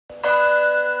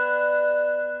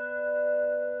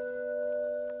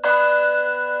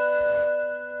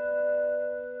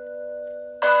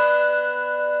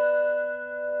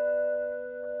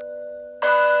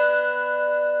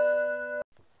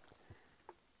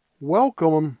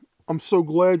Welcome. I'm so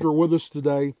glad you're with us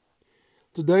today.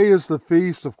 Today is the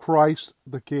Feast of Christ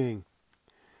the King.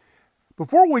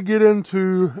 Before we get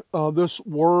into this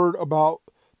word about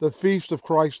the Feast of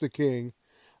Christ the King,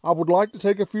 I would like to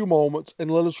take a few moments and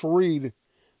let us read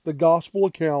the Gospel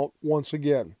account once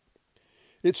again.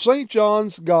 It's St.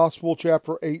 John's Gospel,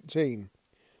 chapter 18,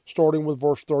 starting with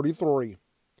verse 33.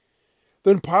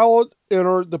 Then Pilate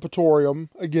entered the praetorium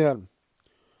again,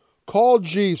 called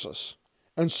Jesus,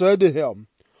 and said to him,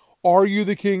 "Are you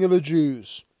the King of the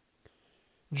Jews?"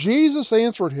 Jesus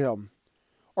answered him,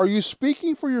 "Are you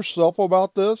speaking for yourself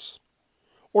about this?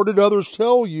 Or did others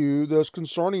tell you this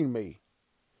concerning me?"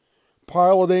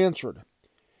 Pilate answered,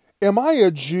 "Am I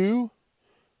a Jew?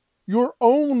 Your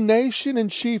own nation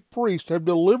and chief priests have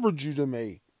delivered you to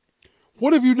me.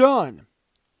 What have you done?"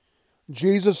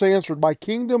 Jesus answered, "My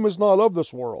kingdom is not of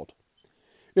this world.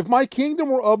 If my kingdom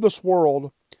were of this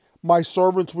world, my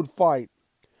servants would fight,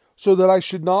 so that I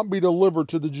should not be delivered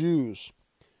to the Jews.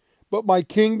 But my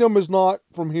kingdom is not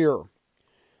from here."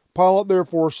 Pilate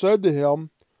therefore said to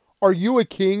him, "Are you a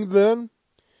king then?"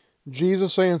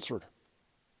 Jesus answered,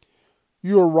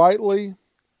 You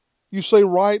say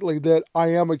rightly that I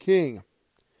am a king.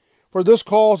 For this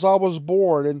cause I was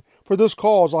born, and for this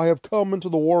cause I have come into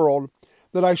the world,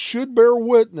 that I should bear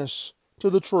witness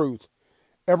to the truth.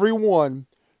 Everyone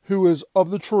who is of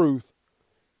the truth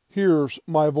hears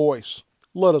my voice.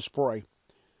 Let us pray.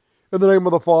 In the name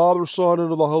of the Father, Son,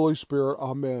 and of the Holy Spirit.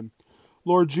 Amen.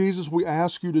 Lord Jesus, we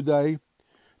ask you today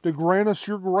to grant us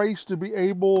your grace to be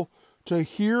able to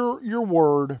hear your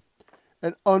word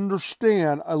and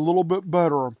understand a little bit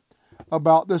better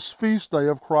about this feast day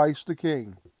of Christ the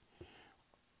King.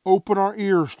 Open our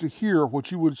ears to hear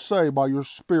what you would say by your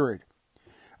Spirit.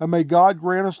 And may God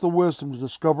grant us the wisdom to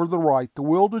discover the right, the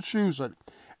will to choose it,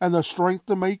 and the strength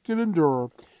to make it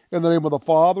endure. In the name of the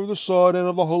Father, the Son, and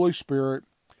of the Holy Spirit.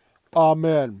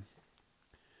 Amen.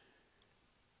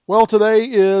 Well, today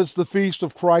is the Feast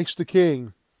of Christ the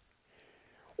King.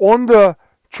 On the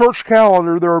church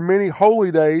calendar, there are many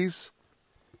holy days,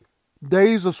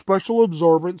 days of special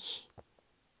observance,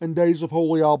 and days of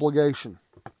holy obligation.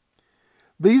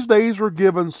 These days are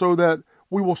given so that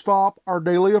we will stop our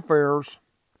daily affairs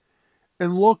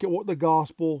and look at what the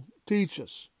gospel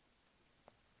teaches.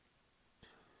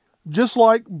 Just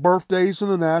like birthdays in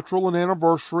the natural and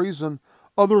anniversaries and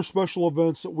other special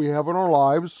events that we have in our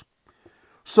lives,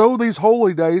 so these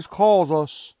holy days cause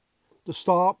us to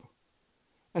stop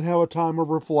and have a time of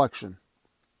reflection.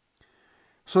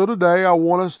 So today I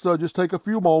want us to just take a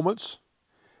few moments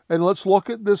and let's look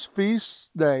at this feast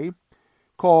day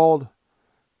called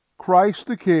Christ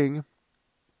the King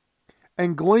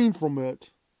and glean from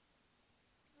it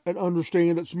and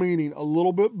understand its meaning a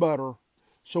little bit better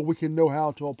so we can know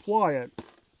how to apply it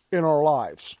in our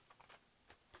lives.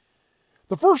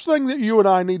 The first thing that you and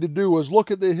I need to do is look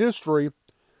at the history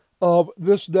of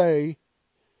this day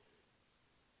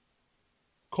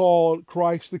called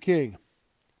Christ the King.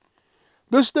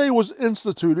 This day was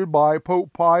instituted by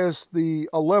Pope Pius XI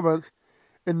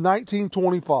in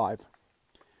 1925.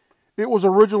 It was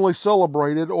originally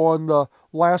celebrated on the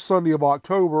last Sunday of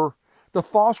October to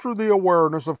foster the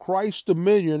awareness of Christ's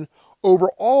dominion over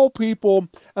all people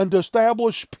and to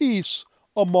establish peace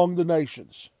among the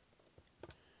nations.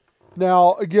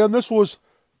 Now, again, this was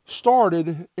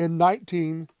started in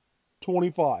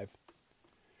 1925.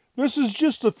 This is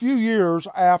just a few years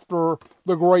after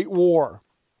the Great War.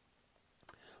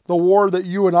 The war that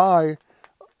you and I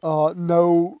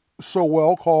know so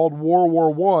well, called World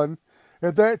War I,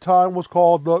 at that time was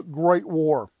called the Great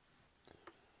War.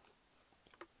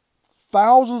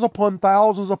 Thousands upon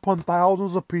thousands upon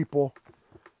thousands of people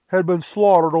had been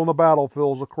slaughtered on the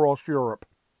battlefields across Europe.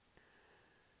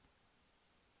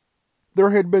 There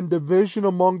had been division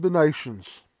among the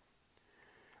nations,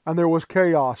 and there was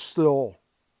chaos still.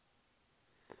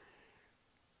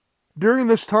 During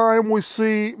this time, we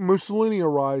see Mussolini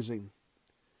arising.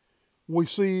 We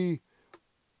see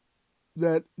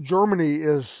that Germany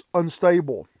is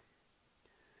unstable.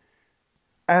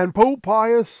 And Pope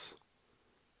Pius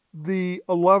the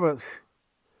 11th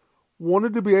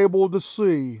wanted to be able to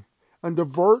see and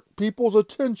divert people's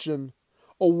attention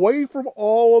away from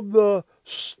all of the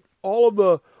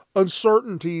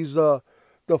uncertainties, the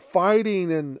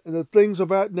fighting and the things of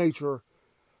that nature,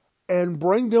 and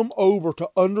bring them over to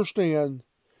understand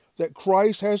that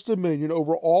Christ has dominion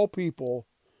over all people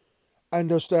and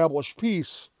to establish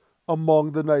peace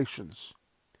among the nations.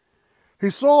 He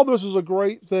saw this as a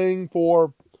great thing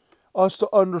for us to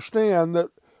understand that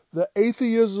the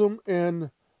atheism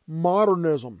and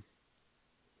modernism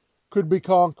could be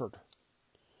conquered.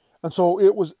 And so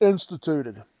it was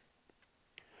instituted.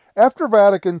 After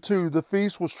Vatican II, the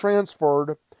feast was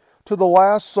transferred to the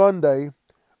last Sunday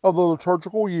of the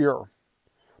liturgical year,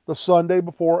 the Sunday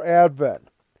before Advent.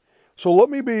 So let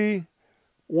me be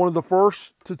one of the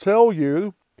first to tell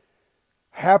you,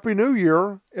 Happy New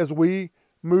Year as we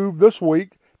move this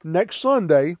week. Next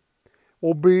Sunday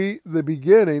will be the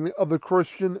beginning of the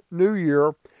Christian New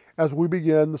Year as we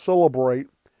begin to celebrate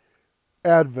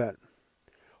Advent.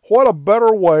 What a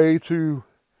better way to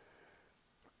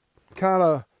kind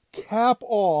of cap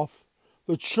off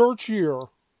the church year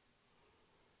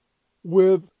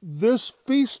with this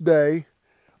feast day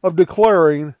of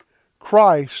declaring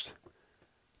Christ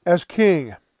as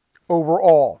King over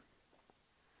all.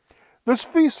 This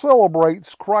feast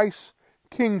celebrates Christ's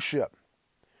kingship.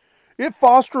 It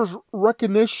fosters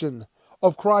recognition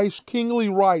of Christ's kingly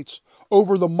rights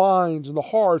over the minds and the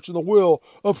hearts and the will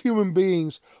of human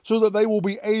beings so that they will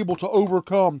be able to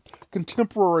overcome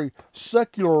contemporary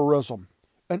secularism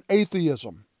and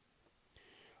atheism.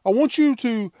 I want you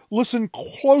to listen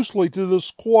closely to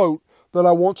this quote that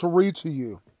I want to read to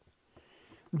you.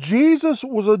 Jesus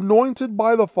was anointed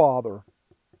by the Father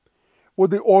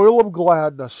with the oil of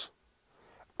gladness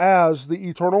as the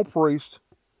eternal priest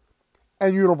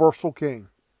and universal king.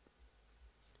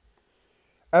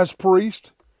 As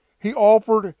priest, he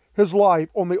offered his life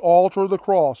on the altar of the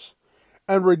cross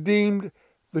and redeemed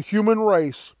the human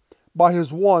race by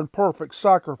his one perfect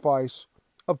sacrifice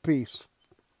of peace.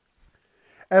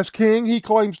 As king, he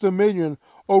claims dominion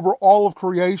over all of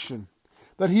creation,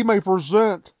 that he may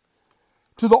present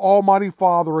to the Almighty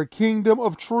Father a kingdom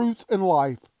of truth and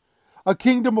life, a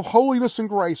kingdom of holiness and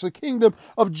grace, a kingdom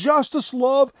of justice,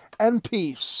 love, and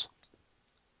peace.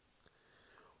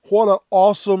 What an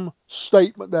awesome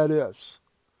statement that is.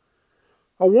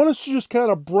 I want us to just kind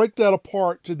of break that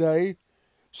apart today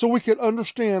so we can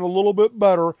understand a little bit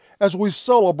better as we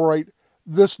celebrate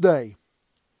this day.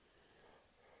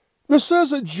 This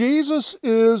says that Jesus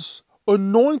is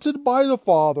anointed by the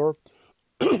Father,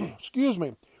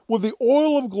 with the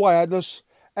oil of gladness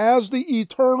as the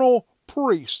eternal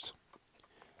priest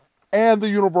and the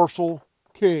universal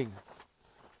king.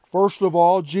 First of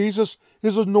all, Jesus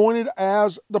is anointed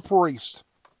as the priest.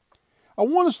 I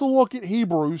want us to look at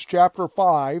Hebrews chapter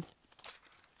 5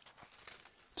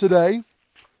 today,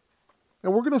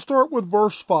 and we're going to start with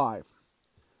verse 5.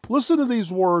 Listen to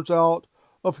these words out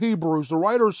of Hebrews. The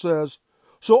writer says,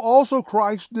 "So also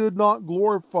Christ did not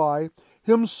glorify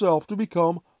himself to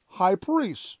become high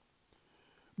priest,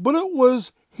 but it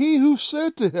was he who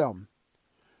said to him,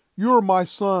 'You are my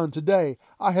son, today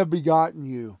I have begotten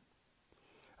you.'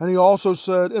 And he also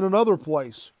said in another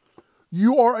place,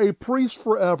 'You are a priest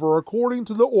forever, according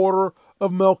to the order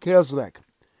of Melchizedek.'"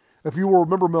 If you will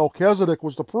remember, Melchizedek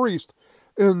was the priest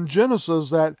in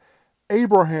Genesis that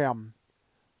Abraham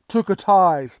took a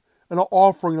tithe and an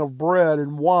offering of bread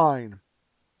and wine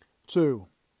to.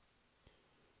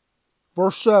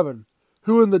 Verse 7,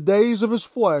 "Who in the days of his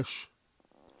flesh,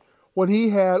 when he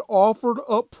had offered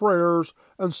up prayers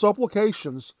and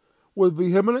supplications with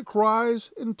vehement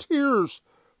cries and tears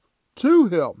to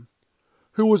him,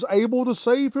 who was able to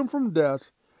save him from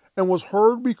death, and was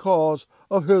heard because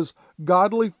of his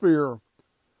godly fear.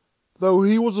 Though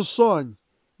he was a son,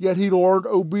 yet he learned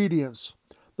obedience,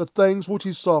 the things which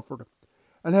he suffered.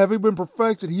 And having been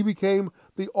perfected, he became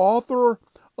the author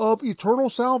of eternal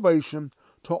salvation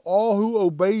to all who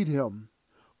obeyed him,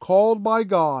 called by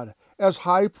God as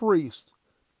high priest,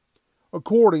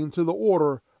 according to the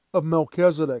order of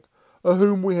Melchizedek, of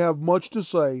whom we have much to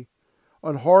say,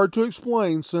 and hard to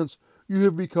explain, since you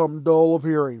have become dull of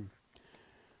hearing."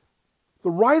 The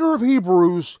writer of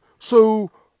Hebrews so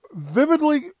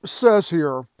vividly says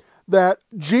here that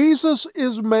Jesus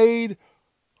is made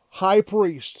high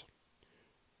priest.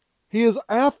 He is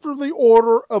after the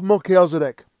order of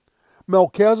Melchizedek.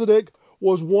 Melchizedek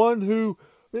was one who,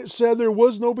 it said, there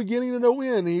was no beginning and no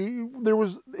end.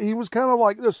 He was kind of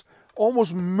like this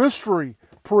almost mystery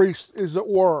priest, as it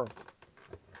were.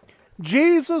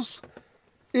 Jesus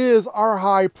is our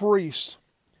high priest.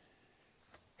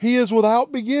 He is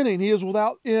without beginning. He is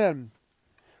without end.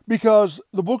 Because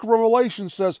the book of Revelation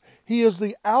says he is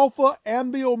the Alpha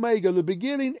and the Omega, the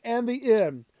beginning and the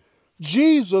end.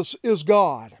 Jesus is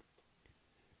God.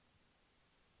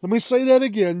 Let me say that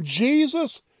again.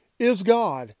 Jesus is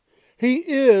God. He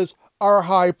is our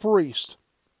high priest.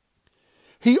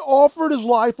 He offered his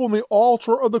life on the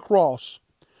altar of the cross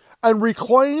and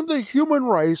reclaimed the human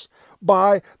race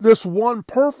by this one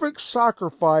perfect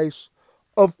sacrifice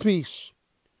of peace.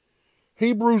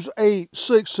 Hebrews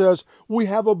 8:6 says, we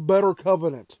have a better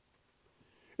covenant.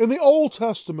 In the Old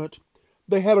Testament,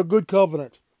 they had a good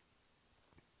covenant.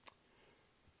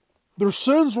 Their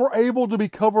sins were able to be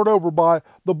covered over by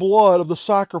the blood of the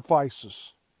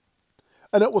sacrifices.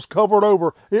 And it was covered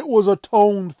over. It was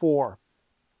atoned for.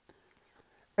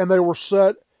 And they were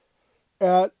set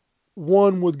at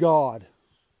one with God.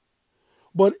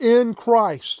 But in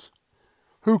Christ,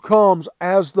 who comes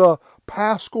as the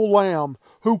Paschal Lamb,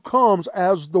 who comes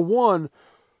as the one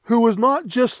who is not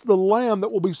just the lamb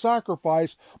that will be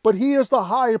sacrificed, but he is the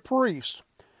high priest.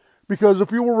 Because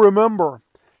if you will remember,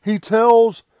 he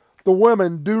tells the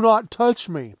women, do not touch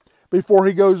me, before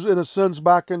he goes and ascends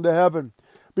back into heaven.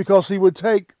 Because he would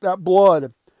take that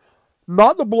blood,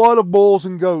 not the blood of bulls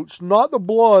and goats, not the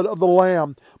blood of the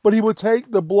lamb, but he would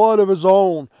take the blood of his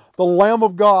own, the Lamb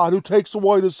of God who takes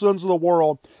away the sins of the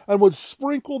world, and would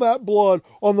sprinkle that blood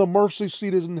on the mercy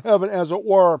seat in heaven, as it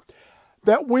were,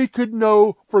 that we could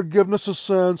know forgiveness of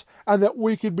sins and that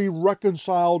we could be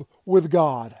reconciled with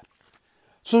God.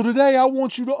 So today I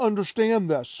want you to understand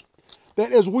this,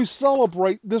 that as we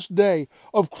celebrate this day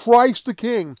of Christ the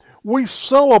King, we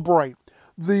celebrate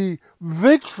the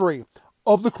victory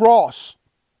of the cross,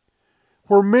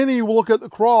 where many will look at the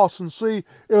cross and see it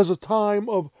as a time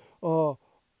of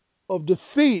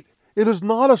defeat. It is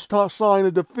not a sign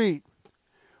of defeat,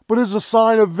 but it is a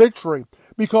sign of victory,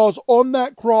 because on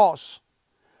that cross,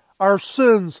 our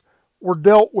sins were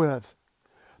dealt with.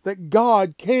 That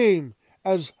God came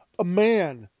as a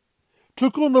man,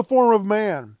 took on the form of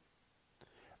man,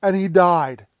 and he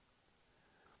died.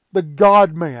 The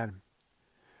God-man,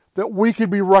 that we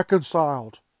could be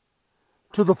reconciled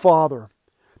to the Father,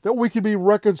 that we could be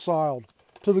reconciled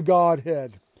to the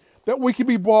Godhead, that we could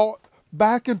be brought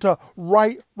back into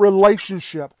right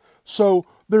relationship. So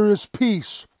there is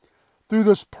peace. Through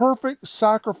this perfect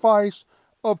sacrifice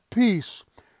of peace,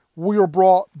 we are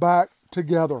brought back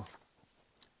together.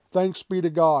 Thanks be to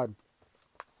God.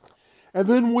 And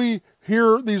then we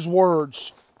hear these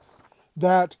words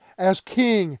that as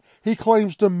king, he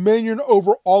claims dominion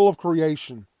over all of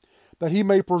creation, that he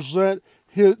may present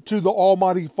to the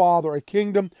Almighty Father a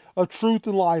kingdom of truth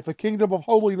and life, a kingdom of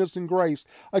holiness and grace,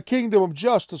 a kingdom of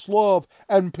justice, love,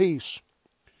 and peace.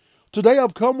 Today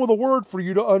I've come with a word for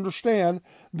you to understand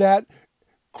that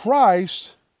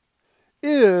Christ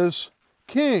is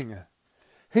King.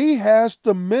 He has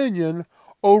dominion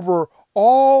over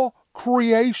all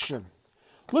creation.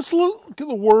 Let's look at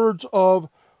the words of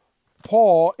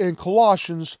Paul in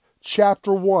Colossians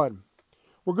chapter 1.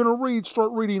 We're going to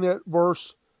start reading at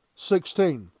verse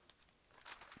 16.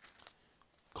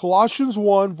 Colossians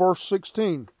 1 verse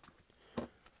 16.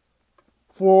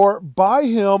 For by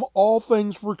him all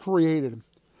things were created,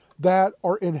 that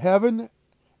are in heaven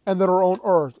and that are on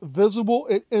earth, visible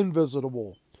and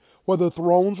invisible, whether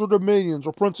thrones or dominions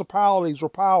or principalities or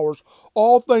powers,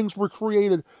 all things were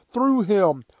created through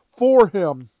him, for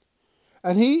him.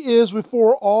 And he is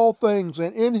before all things,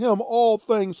 and in him all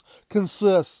things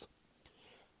consist.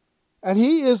 And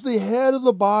he is the head of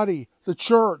the body, the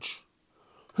church,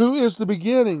 who is the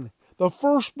beginning, the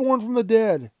firstborn from the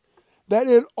dead, that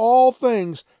in all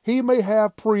things he may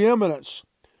have preeminence.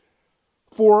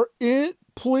 For it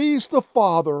pleased the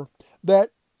Father that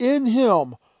in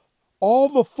him all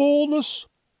the fullness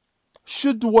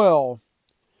should dwell,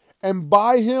 and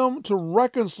by him to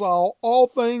reconcile all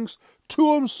things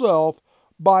to himself,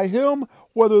 by him,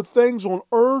 whether things on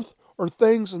earth or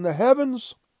things in the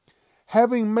heavens,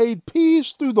 having made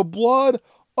peace through the blood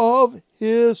of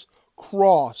his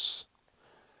cross.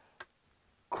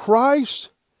 Christ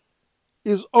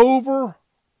is over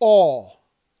all.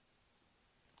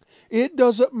 It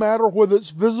doesn't matter whether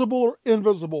it's visible or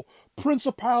invisible,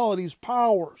 principalities,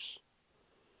 powers.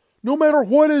 No matter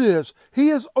what it is, he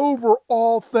is over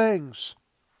all things.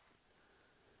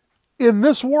 In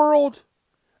this world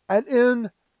and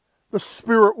in the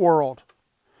spirit world.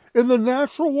 In the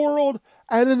natural world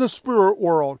and in the spirit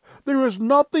world. There is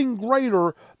nothing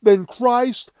greater than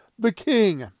Christ the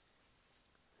King.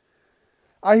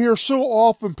 I hear so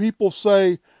often people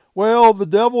say, well, the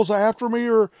devil's after me,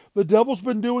 or the devil's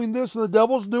been doing this and the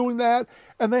devil's doing that.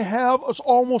 And they have us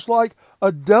almost like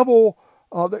a devil.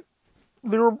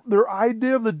 Their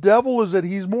idea of the devil is that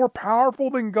he's more powerful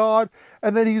than God,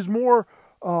 and that he's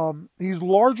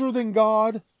larger than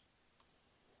God,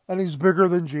 and he's bigger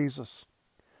than Jesus.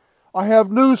 I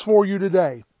have news for you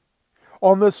today.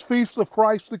 On this feast of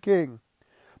Christ the King,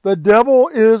 the devil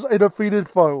is a defeated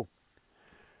foe.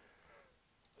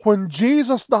 When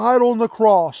Jesus died on the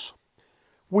cross,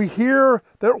 we hear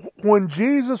that when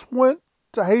Jesus went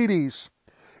to Hades.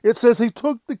 It says he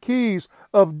took the keys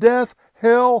of death,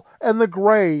 hell, and the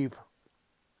grave.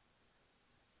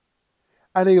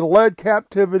 And he led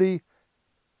captivity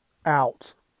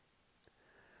out.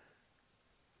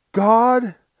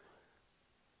 God,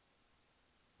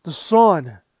 the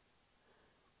Son,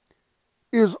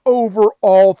 is over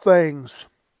all things.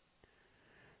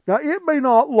 Now, it may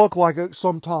not look like it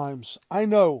sometimes. I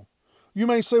know. You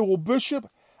may say, well, Bishop,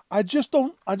 I just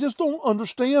don't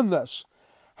understand this.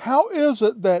 How is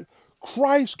it that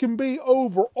Christ can be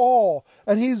over all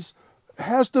and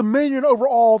has dominion over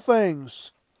all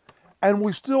things, and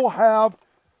we still have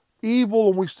evil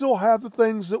and we still have the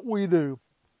things that we do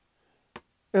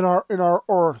in our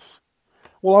earth?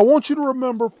 Well, I want you to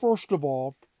remember, first of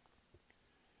all,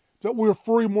 that we're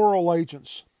free moral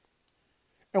agents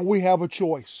and we have a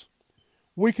choice.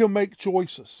 We can make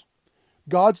choices.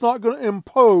 God's not going to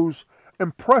impose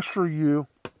and pressure you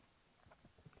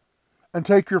and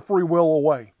take your free will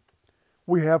away.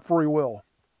 We have free will.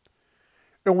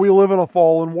 And we live in a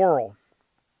fallen world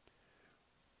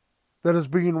that is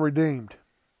being redeemed.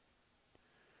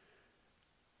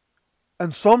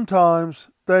 And sometimes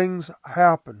things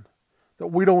happen that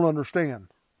we don't understand.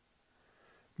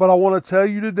 But I want to tell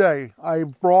you today, I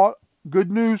brought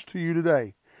good news to you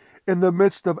today. In the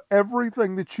midst of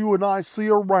everything that you and I see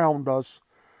around us,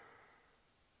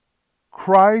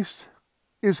 Christ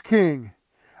is King,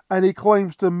 and he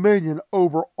claims dominion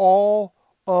over all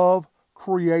of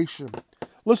creation.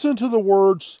 Listen to the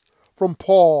words from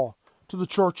Paul to the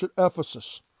church at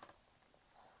Ephesus.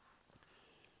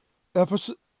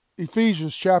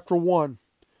 Ephesians chapter 1,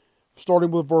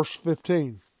 starting with verse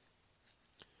 15.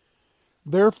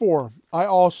 Therefore, I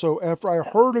also, after I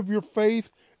heard of your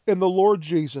faith in the Lord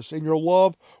Jesus and your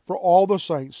love for all the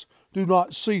saints, do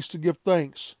not cease to give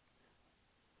thanks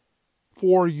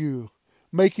for you,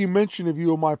 making mention of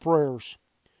you in my prayers,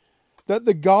 that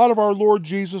the God of our Lord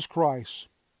Jesus Christ,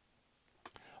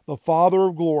 the Father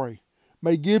of glory,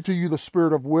 may give to you the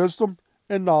spirit of wisdom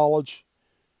and knowledge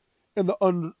in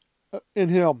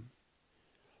him,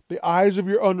 the eyes of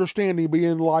your understanding be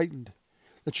enlightened,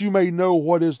 that you may know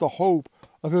what is the hope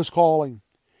of his calling,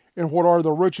 and what are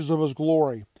the riches of his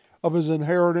glory, of his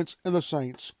inheritance in the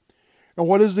saints, and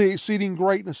what is the exceeding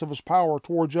greatness of his power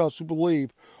towards us who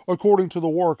believe, according to the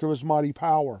work of his mighty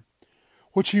power,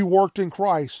 which he worked in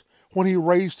Christ when he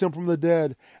raised him from the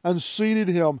dead and seated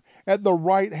him at the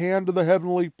right hand of the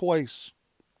heavenly place,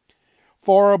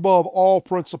 far above all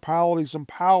principalities and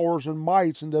powers and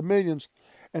mights and dominions,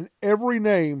 and every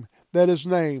name that is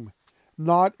named,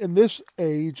 not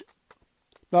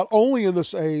only in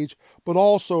this age, but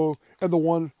also in the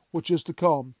one which is to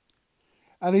come.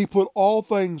 And he put all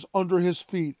things under his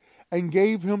feet, and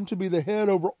gave him to be the head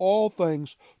over all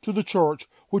things to the church,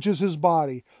 which is his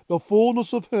body, the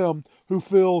fullness of him who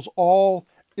fills all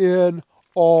in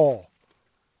all.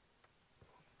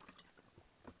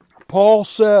 Paul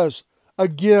says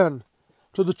again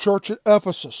to the church at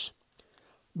Ephesus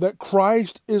that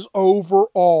Christ is over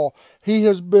all. He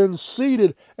has been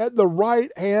seated at the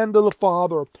right hand of the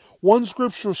Father. One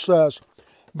scripture says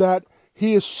that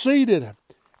he is seated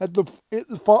at the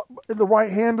right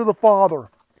hand of the Father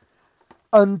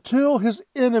until his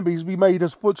enemies be made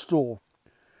his footstool.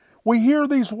 We hear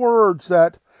these words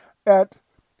that at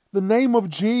the name of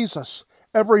Jesus,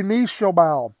 every knee shall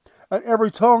bow and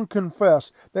every tongue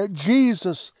confess that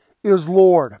Jesus is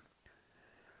Lord.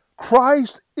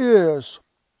 Christ is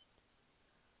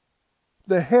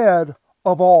the head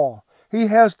of all. He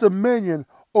has dominion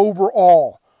over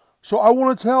all. So I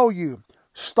want to tell you,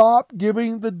 stop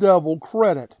giving the devil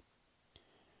credit,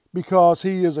 because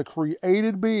he is a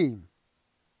created being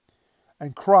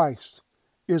and Christ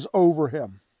is over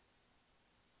him.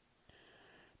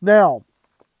 Now,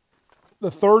 the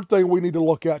third thing we need to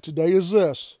look at today is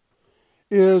this,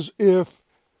 is if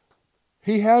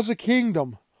he has a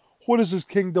kingdom, what is his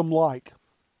kingdom like?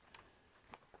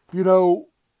 You know,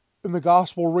 in the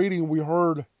gospel reading, we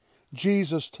heard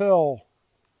Jesus tell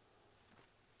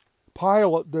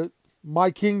Pilate that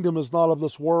my kingdom is not of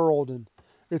this world and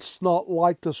it's not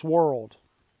like this world.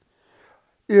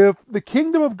 If the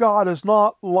kingdom of God is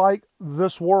not like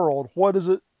this world, what is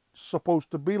it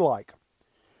supposed to be like?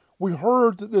 We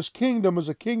heard that this kingdom is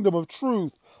a kingdom of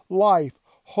truth, life,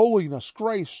 holiness,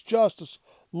 grace, justice,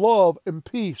 love, and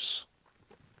peace.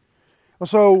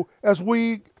 So, as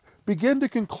we begin to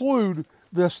conclude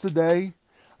this today,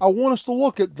 I want us to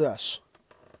look at this.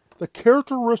 The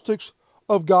characteristics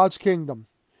of God's kingdom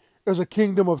is a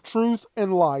kingdom of truth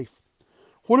and life.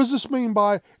 What does this mean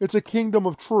by it's a kingdom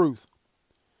of truth?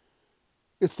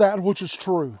 It's that which is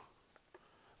true.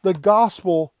 The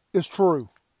gospel is true.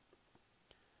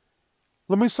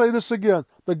 Let me say this again.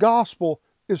 The gospel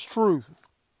is truth.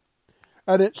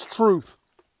 And it's truth.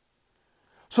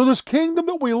 So this kingdom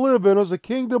that we live in is a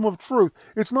kingdom of truth.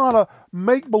 It's not a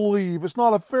make-believe. It's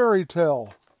not a fairy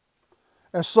tale.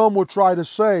 As some would try to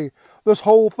say, this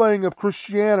whole thing of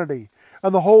Christianity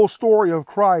and the whole story of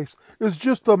Christ is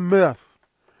just a myth.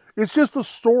 It's just a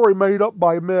story made up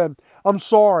by men. I'm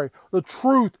sorry. The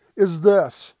truth is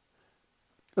this,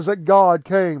 is that God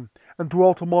came and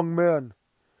dwelt among men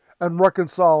and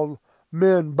reconciled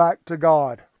men back to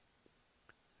God.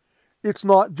 It's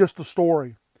not just a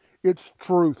story. It's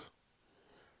truth.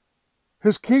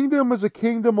 His kingdom is a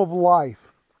kingdom of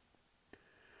life.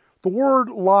 The word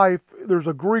life, there's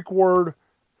a Greek word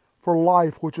for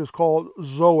life which is called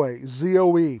Zoe,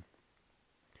 Z-O-E.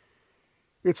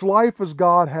 It's life as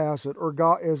God has it, or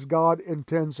God, as God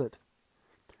intends it.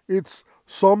 It's,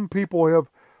 some people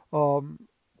have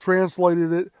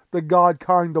translated it, the God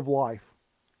kind of life.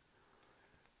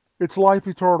 It's life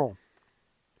eternal.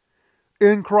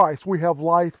 In Christ, we have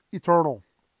life eternal.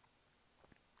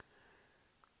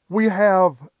 We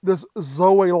have this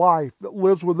Zoe life that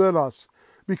lives within us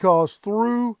because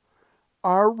through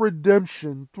our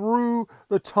redemption, through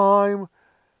the time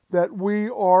that we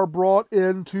are brought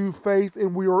into faith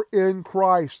and we are in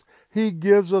Christ, He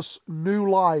gives us new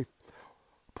life.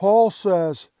 Paul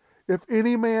says, if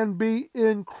any man be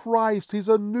in Christ, he's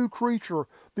a new creature.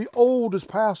 The old has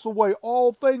passed away.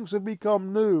 All things have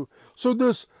become new. So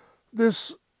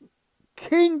this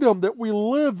kingdom that we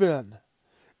live in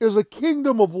is a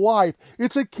kingdom of life.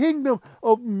 It's a kingdom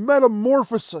of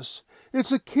metamorphosis.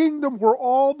 It's a kingdom where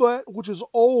all that which is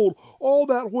old, all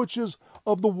that which is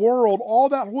of the world, all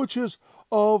that which is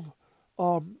of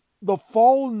the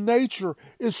fallen nature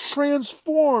is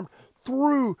transformed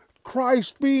through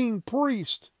Christ being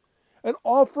priest and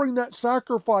offering that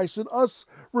sacrifice and us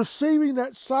receiving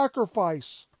that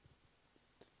sacrifice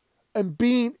and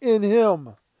being in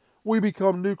Him. We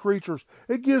become new creatures.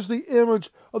 It gives the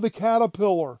image of the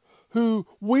caterpillar who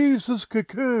weaves his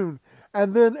cocoon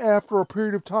and then after a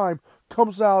period of time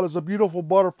comes out as a beautiful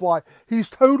butterfly.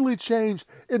 He's totally changed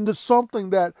into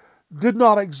something that did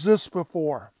not exist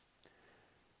before.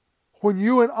 When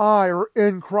you and I are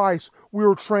in Christ, we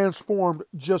are transformed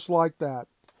just like that.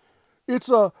 It's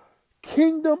a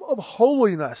kingdom of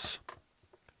holiness.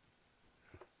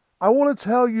 I want to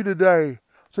tell you today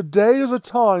is a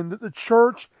time that the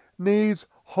church needs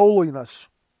holiness.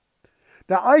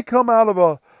 Now, I come out of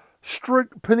a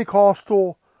strict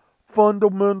Pentecostal,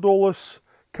 fundamentalist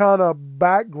kind of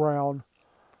background.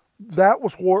 That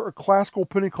was where a classical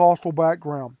Pentecostal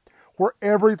background, where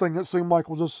everything, it seemed like,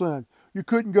 was a sin. You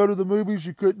couldn't go to the movies,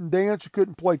 you couldn't dance, you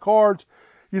couldn't play cards.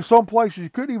 In some places, you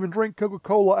couldn't even drink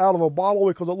Coca-Cola out of a bottle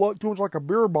because it looked too much like a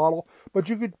beer bottle, but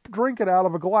you could drink it out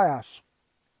of a glass.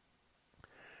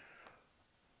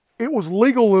 It was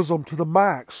legalism to the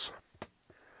max.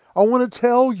 I want to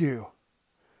tell you,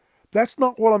 that's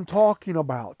not what I'm talking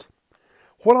about.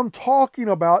 What I'm talking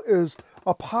about is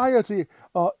a piety,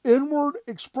 inward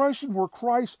expression where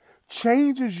Christ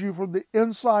changes you from the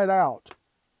inside out.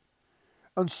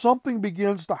 And something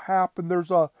begins to happen.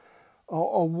 There's a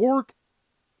work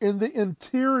in the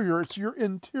interior. It's your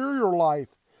interior life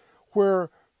where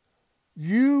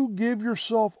you give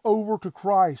yourself over to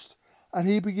Christ and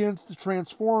He begins to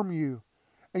transform you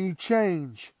and you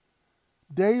change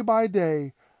day by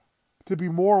day to be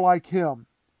more like Him.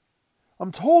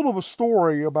 I'm told of a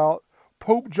story about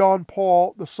Pope John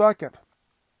Paul II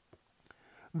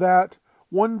that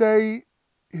one day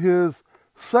his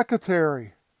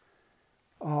secretary,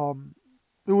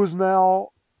 who is now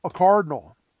a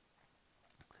cardinal,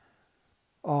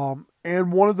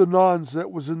 and one of the nuns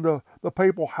that was in the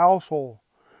papal household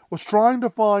was trying to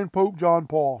find Pope John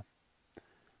Paul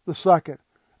II,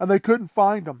 and they couldn't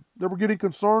find him. They were getting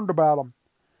concerned about him.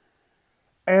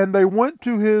 And they went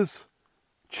to his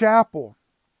chapel,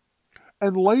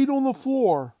 and laid on the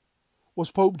floor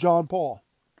was Pope John Paul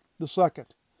II.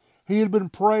 He had been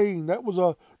praying. That was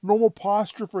a normal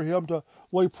posture for him, to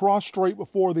lay prostrate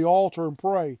before the altar and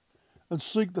pray and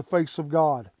seek the face of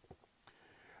God.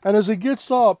 And as he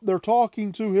gets up, they're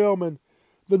talking to him, and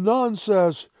the nun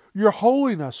says, "Your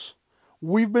Holiness,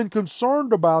 we've been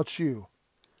concerned about you."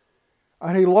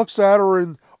 And he looks at her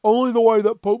in only the way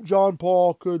that Pope John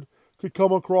Paul could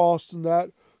come across, in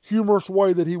that humorous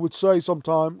way that he would say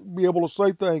sometime, be able to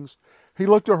say things. He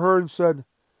looked at her and said,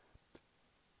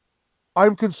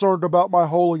 "I'm concerned about my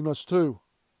holiness too."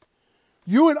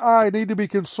 You and I need to be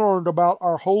concerned about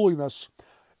our holiness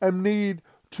and need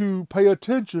to pay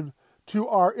attention to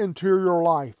our interior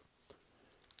life.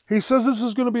 He says this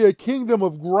is going to be a kingdom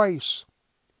of grace.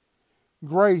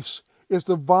 Grace is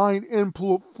divine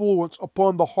influence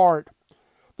upon the heart.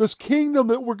 This kingdom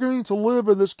that we're going to live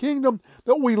in, this kingdom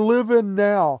that we live in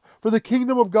now, for the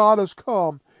kingdom of God has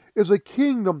come, is a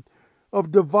kingdom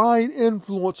of divine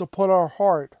influence upon our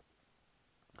heart.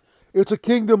 It's a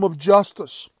kingdom of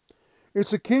justice.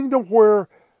 It's a kingdom where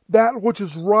that which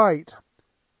is right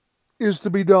is to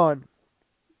be done,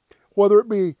 whether it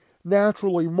be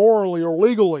naturally, morally, or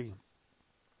legally.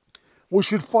 We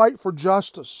should fight for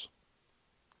justice.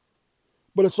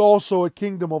 But it's also a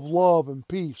kingdom of love and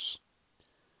peace.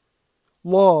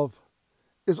 Love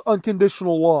is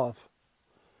unconditional love.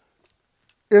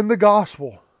 In the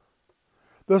gospel,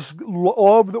 this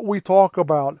love that we talk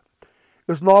about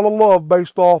is not a love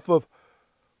based off of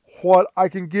what I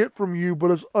can get from you,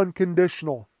 but is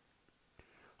unconditional.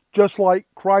 Just like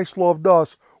Christ loved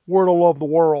us, we're to love the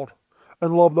world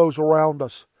and love those around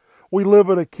us. We live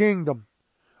in a kingdom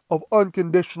of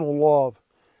unconditional love,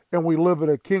 and we live in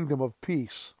a kingdom of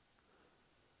peace.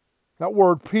 That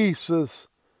word peace is,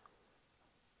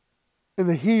 in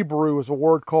the Hebrew, is a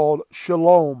word called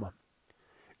shalom.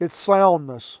 It's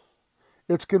soundness.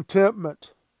 It's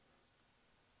contentment.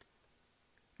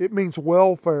 It means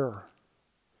welfare.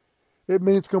 It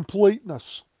means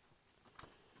completeness.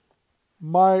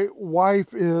 My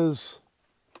wife is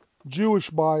Jewish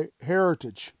by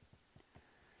heritage.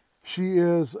 She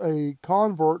is a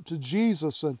convert to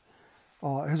Jesus and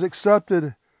has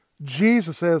accepted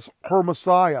Jesus as her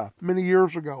Messiah many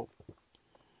years ago.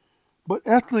 But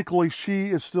ethnically, she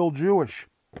is still Jewish.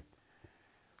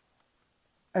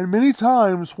 And many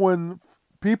times when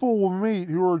people will meet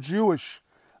who are Jewish,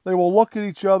 they will look at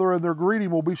each other and their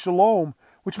greeting will be shalom,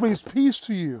 which means peace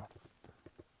to you.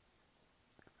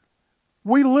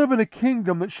 We live in a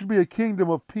kingdom that should be a kingdom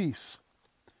of peace.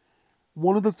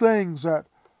 One of the things that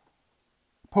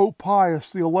Pope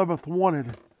Pius XI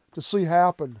wanted to see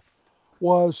happen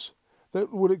was that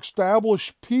it would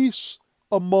establish peace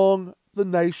among the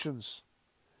nations.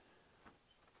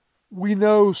 We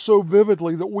know so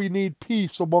vividly that we need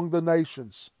peace among the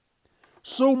nations.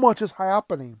 So much is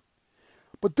happening.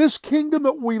 But this kingdom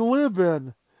that we live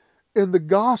in the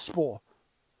gospel,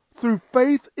 through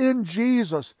faith in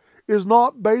Jesus, is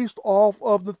not based off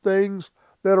of the things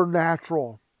that are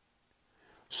natural.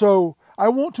 So I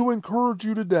want to encourage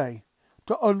you today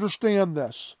to understand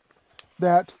this,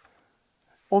 that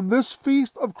on this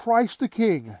feast of Christ the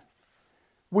King,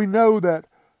 we know that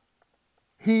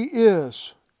He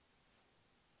is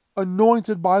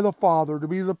anointed by the Father to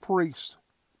be the priest,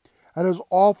 and has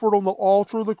offered on the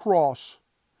altar of the cross,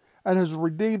 and has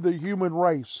redeemed the human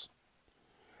race,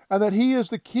 and that He is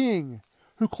the King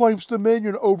who claims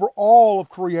dominion over all of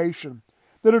creation,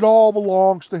 that it all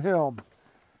belongs to Him.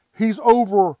 He's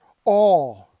over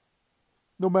all,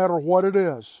 no matter what it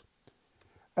is,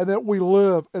 and that we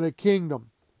live in a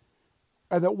kingdom,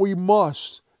 and that we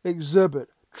must exhibit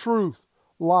truth,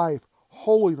 life,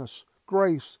 holiness,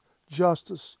 grace,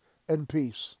 justice, and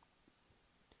peace.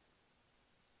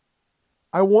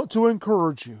 I want to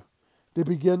encourage you to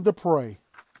begin to pray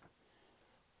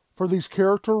for these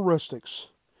characteristics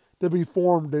to be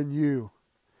formed in you,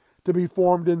 to be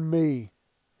formed in me,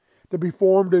 to be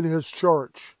formed in His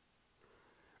church,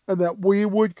 and that we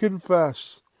would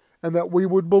confess and that we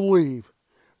would believe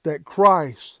that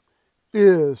Christ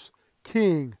is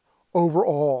King over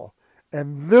all.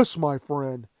 And this, my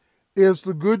friend, is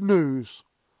the good news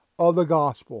of the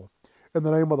gospel. In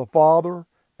the name of the Father,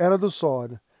 and of the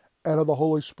Son, and of the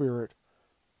Holy Spirit.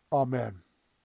 Amen.